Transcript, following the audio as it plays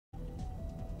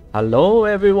Hello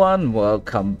everyone,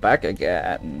 welcome back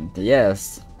again.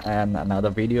 Yes, and another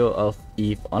video of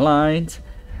EVE Online.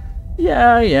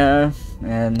 Yeah,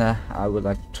 and I would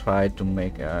like to try to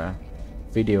make a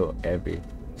video every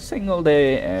single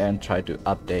day and try to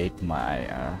update my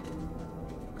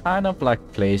kind of like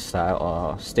playstyle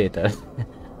or status,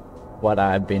 what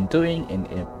I've been doing in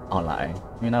EVE Online,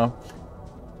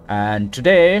 And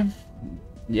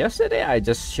yesterday I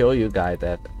just showed you guys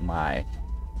that my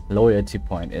loyalty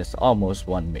point is almost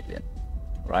 1 million,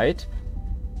 right?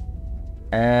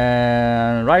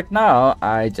 And right now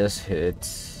I just hit,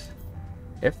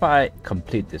 if I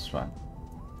complete this one,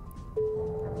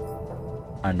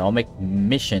 anomic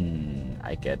mission,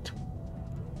 I get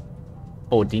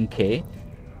 14k,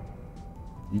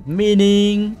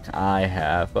 meaning I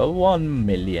have a 1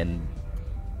 million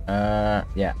 1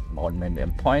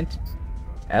 million point.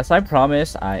 As I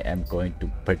promised, I am going to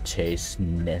purchase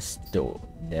Nestor.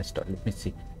 Let me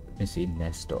see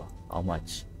Nestor. How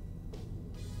much?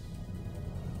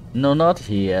 No, not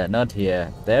here.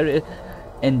 There is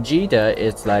in Jita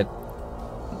it's like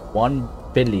 1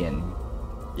 billion.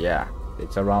 Yeah,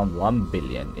 it's around 1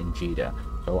 billion in Jita.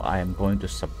 So I am going to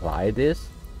supply this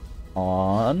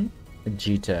on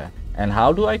Jita. And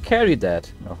how do I carry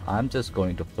that? No, I'm just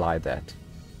going to fly that.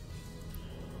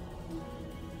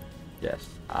 Yes,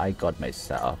 I got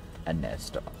myself a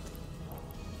Nestor.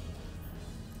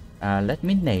 Let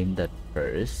me name that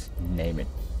first. Name it.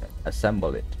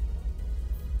 Assemble it.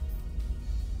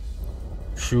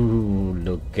 Shoo,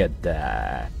 look at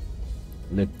that.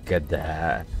 Look at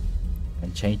that.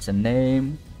 And change the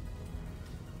name.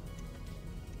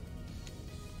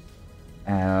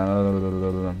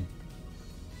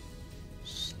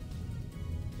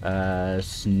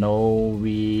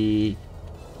 Snowy.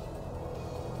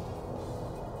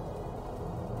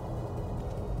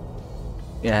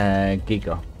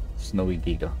 Giga. Snowy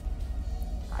Giga.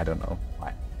 I don't know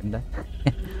why I'm that.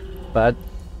 But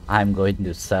I'm going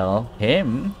to sell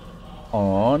him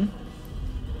on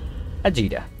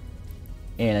Ajita.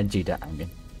 In Ajita, I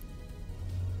mean.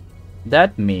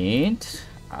 That means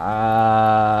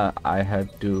I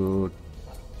have to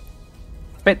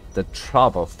fit the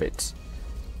trouble fits.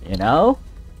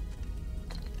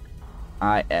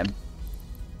 I am.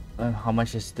 How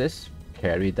much is this?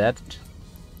 Carry that.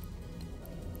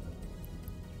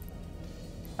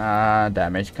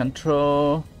 Damage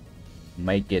control,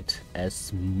 make it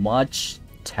as much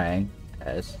tank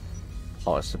as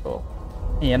possible,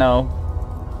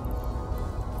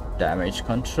 damage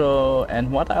control.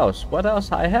 And what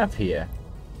else I have here?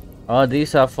 Oh,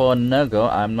 these are for Nuggle.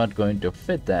 I'm not going to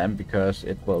fit them because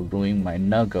it will ruin my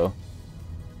Nuggle.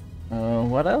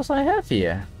 What else I have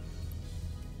here?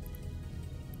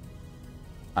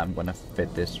 I'm gonna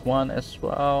fit this one as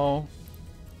well,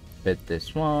 fit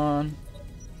this one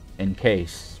in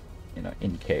case,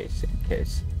 in case.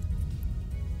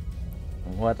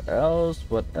 What else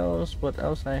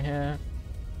I have?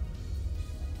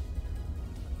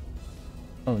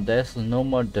 Oh, there's no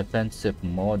more defensive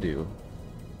module.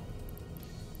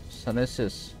 So this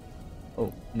is,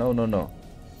 oh, no.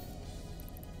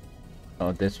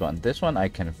 Oh, this one I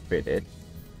can fit it.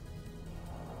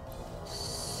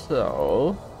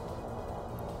 So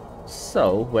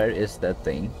where is that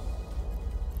thing?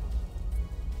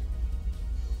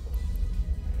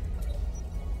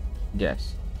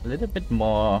 Yes, a little bit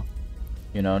more,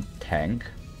 tank.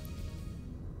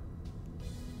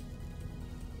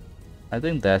 I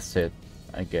think that's it,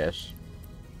 I guess.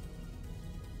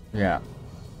 Yeah,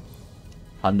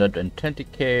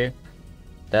 120k.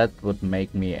 That would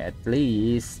make me at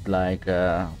least like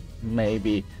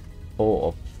maybe 4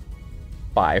 or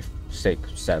 5,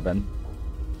 6, 7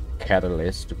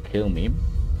 catalysts to kill me.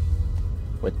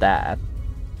 With that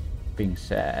being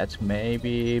said,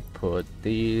 maybe put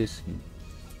these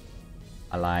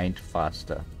aligned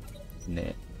faster.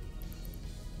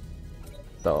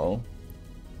 So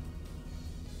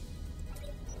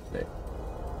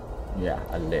yeah,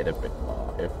 a little bit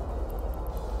more. If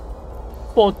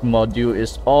fourth module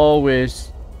is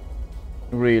always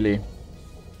really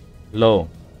low,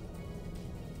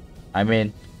 I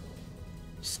mean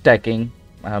stacking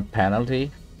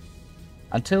penalty,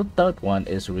 until third one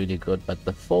is really good, but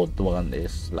the fourth one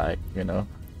is like,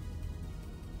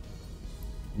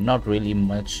 not really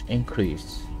much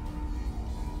increase.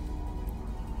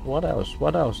 What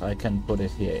else I can put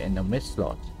it here in the mid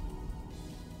slot?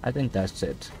 I think that's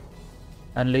it,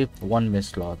 and leave one mid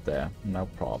slot there, no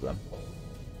problem.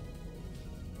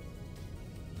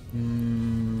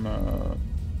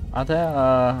 Are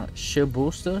there shield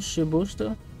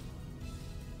booster?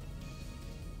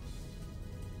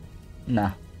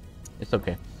 Nah, it's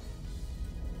okay.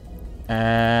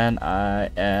 And I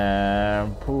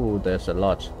am... Ooh, there's a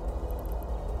lot.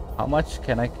 How much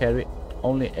can I carry?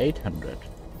 Only 800.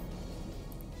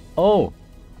 Oh!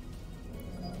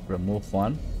 Remove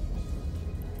one.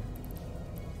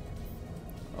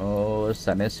 Oh,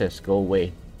 Sunesses, go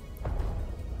away.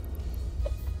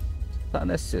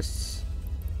 Sunesses.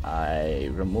 I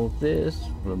remove this,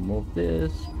 remove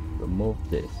this, remove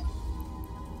this.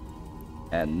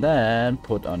 And then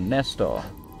put on Nestor.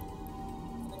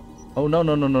 Oh, no,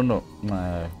 no, no, no, no.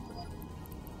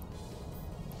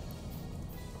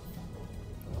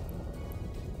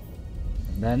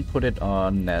 Then put it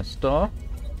on Nestor.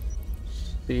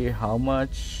 See how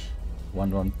much.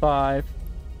 115.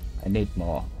 I need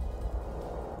more.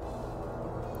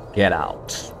 Get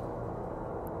out.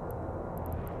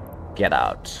 Get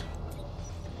out.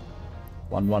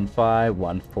 115,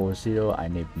 140. I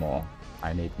need more.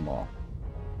 I need more.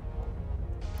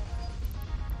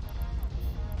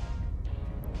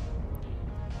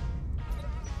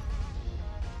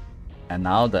 And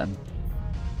now then,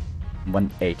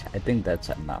 18. I think that's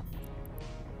enough.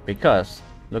 Because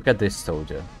look at this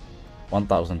soldier,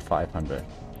 1,500.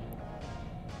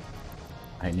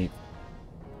 I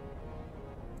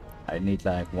need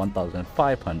like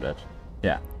 1,500.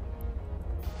 Yeah.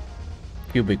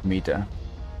 Cubic meter.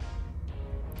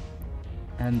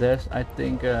 And there's, I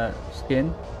think,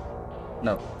 skin.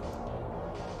 No.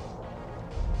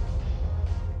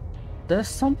 There's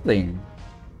something.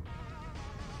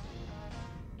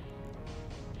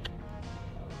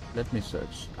 Let me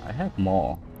search. I have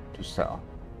more to sell.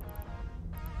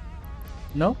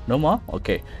 No, no more.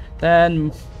 Okay,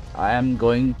 then I am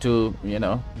going to, you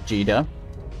know, Jeddah.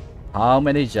 How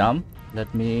many jump?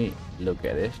 Let me look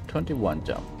at it. 21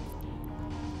 jump.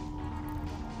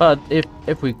 But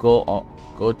if we go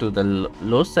to the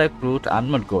low sec route,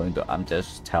 I'm not going to. I'm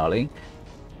just telling.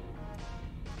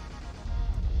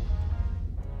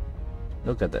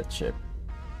 Look at that ship.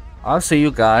 I'll see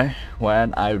you guys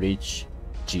when I reach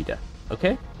Jeddah.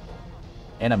 Okay,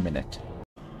 in a minute.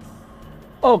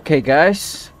 Okay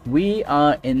guys, we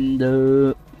are in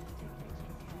the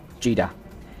Jeddah.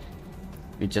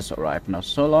 We just arrived not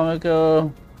so long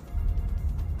ago.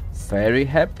 Very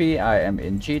happy I am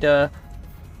in Jeddah.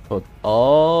 Put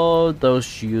all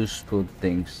those useful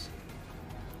things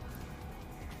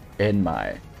in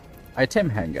my item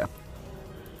hanger.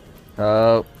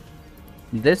 So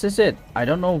this is it. I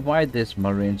don't know why these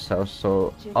marines are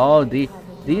so... Oh,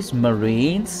 these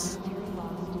marines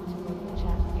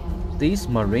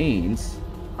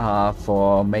are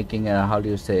for making a, how do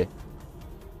you say,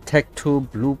 Tech 2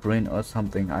 blueprint or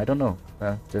something. I don't know.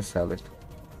 Just sell it.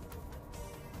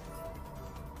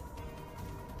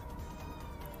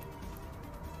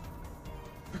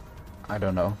 I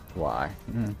don't know why.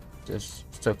 Just,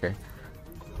 it's okay.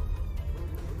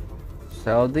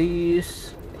 Sell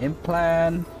these.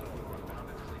 Implant.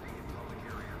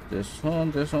 This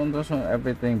one,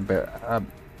 everything, but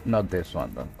not this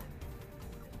one though.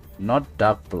 Not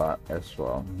dark blood as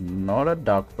well. Not a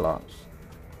dark blood.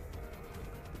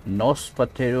 No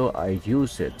potato. I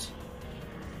use it.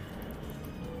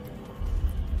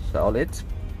 Sell it.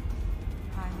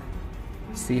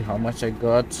 See how much I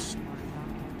got.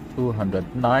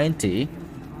 290.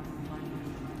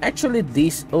 Actually,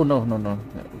 these. Oh no.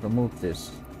 Remove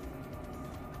this.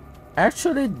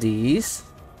 Actually, these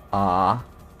are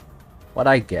what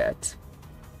I get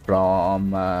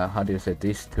from how do you say,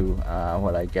 these two,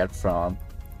 what I get from,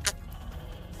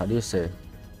 how do you say,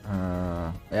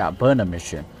 yeah, burner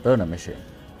machine.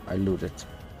 I loot it.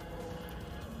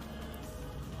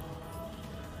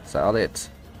 Sell it.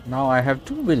 Now I have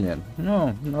 2 billion.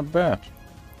 No, not bad.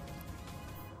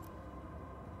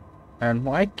 And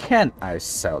why can't I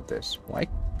sell this? Why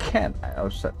can't I? Oh,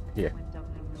 sell here.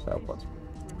 Sell what?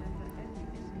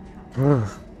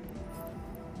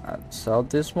 I'd sell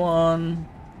this one.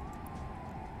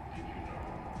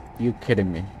 You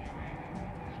kidding me?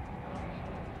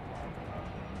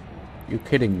 You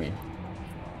kidding me?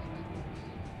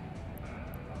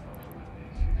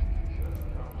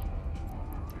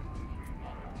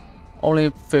 Only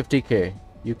 50k.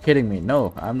 You kidding me?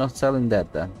 No, I'm not selling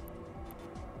that then.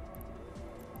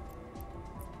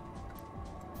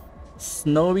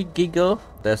 Snowy giggle.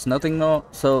 There's nothing more.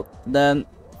 So then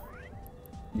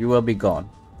you will be gone.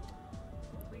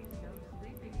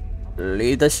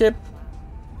 Leadership.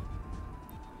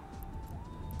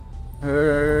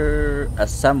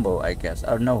 Assemble, I guess.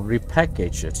 Oh no,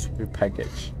 repackage it.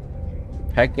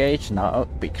 Repackage now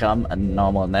become a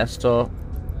normal Nestor.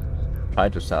 Try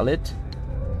to sell it.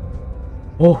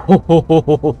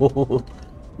 Oh,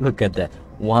 look at that.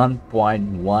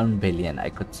 1.1 billion I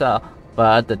could sell,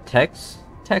 but the tax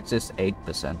tax is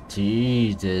 8%.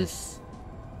 Jesus.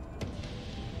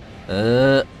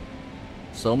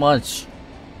 So much.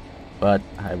 But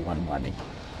I want money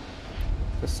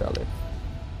to sell it.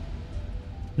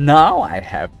 Now I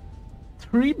have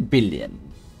 3 billion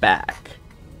back.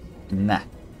 Nah.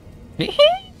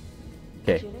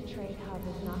 Okay.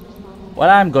 What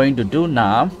I'm going to do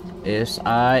now is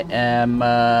I am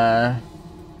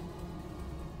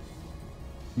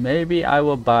maybe I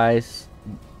will buy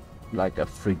like a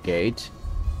frigate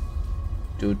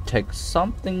to take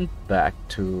something back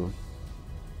to,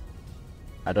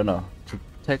 I don't know, to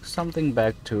take something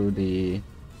back to the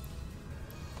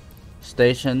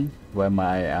station where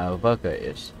my worker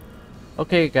is.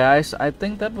 Okay guys, I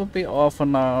think that will be all for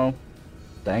now.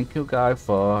 Thank you guys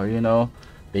for, you know,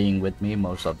 being with me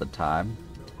most of the time.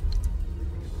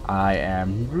 I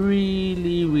am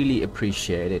really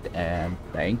appreciate it, and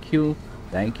thank you,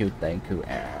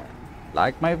 and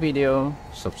like my video,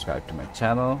 subscribe to my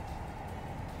channel,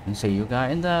 and see you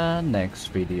guys in the next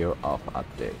video of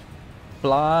update.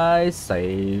 Fly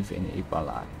safe in EVE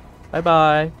Online. Bye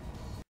bye.